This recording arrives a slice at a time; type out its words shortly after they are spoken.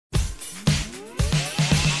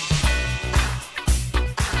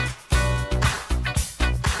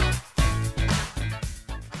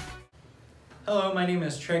Hello, my name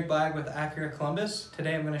is Treg Blagg with Acura Columbus.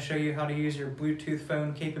 Today I'm going to show you how to use your Bluetooth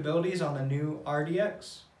phone capabilities on the new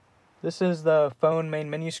RDX. This is the phone main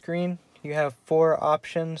menu screen. You have 4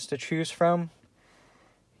 options to choose from.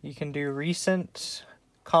 You can do recent,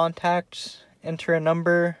 contacts, enter a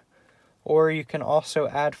number, or you can also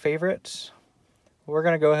add favorites. We're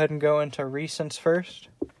going to go ahead and go into recents first.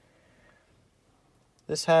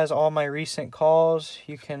 This has all my recent calls.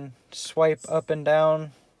 You can swipe up and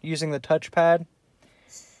down using the touchpad.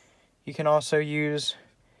 You can also use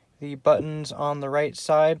the buttons on the right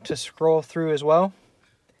side to scroll through as well.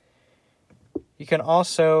 You can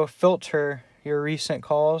also filter your recent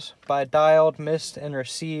calls by dialed, missed, and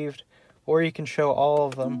received, or you can show all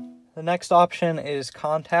of them. The next option is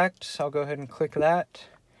contacts. I'll go ahead and click that.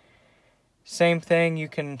 Same thing, you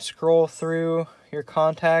can scroll through your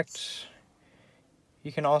contacts.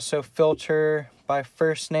 You can also filter by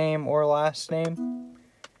first name or last name.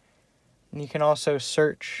 And you can also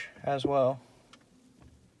search as well.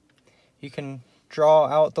 You can draw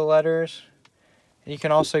out the letters. And you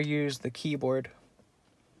can also use the keyboard.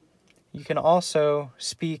 You can also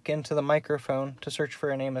speak into the microphone to search for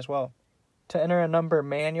a name as well. To enter a number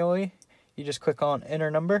manually, you just click on Enter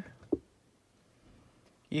Number.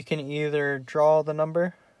 You can either draw the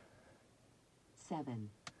number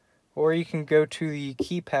 7, or you can go to the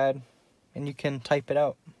keypad and you can type it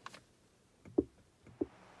out.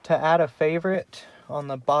 To add a favorite on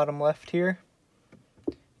the bottom left here,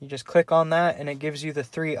 you just click on that and it gives you the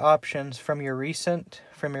 3 options from your recent,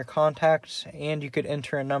 from your contacts, and you could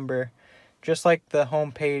enter a number, just like the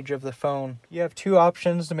home page of the phone. You have 2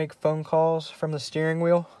 options to make phone calls from the steering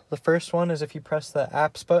wheel. The first one is if you press the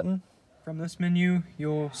apps button. From this menu,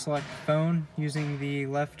 you'll select phone using the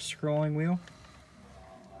left scrolling wheel.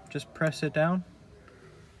 Just press it down.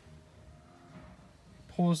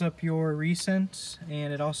 Pulls up your recents,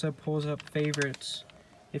 and it also pulls up favorites.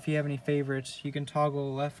 If you have any favorites, you can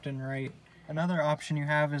toggle left and right. Another option you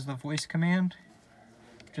have is the voice command.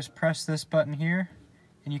 Just press this button here,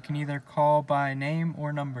 and you can either call by name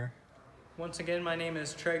or number. Once again, my name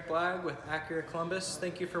is Treg Blagg with Acura Columbus.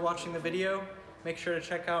 Thank you for watching the video. Make sure to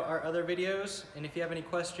check out our other videos, and if you have any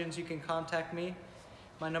questions, you can contact me.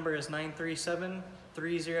 My number is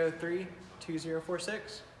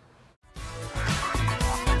 937-303-2046.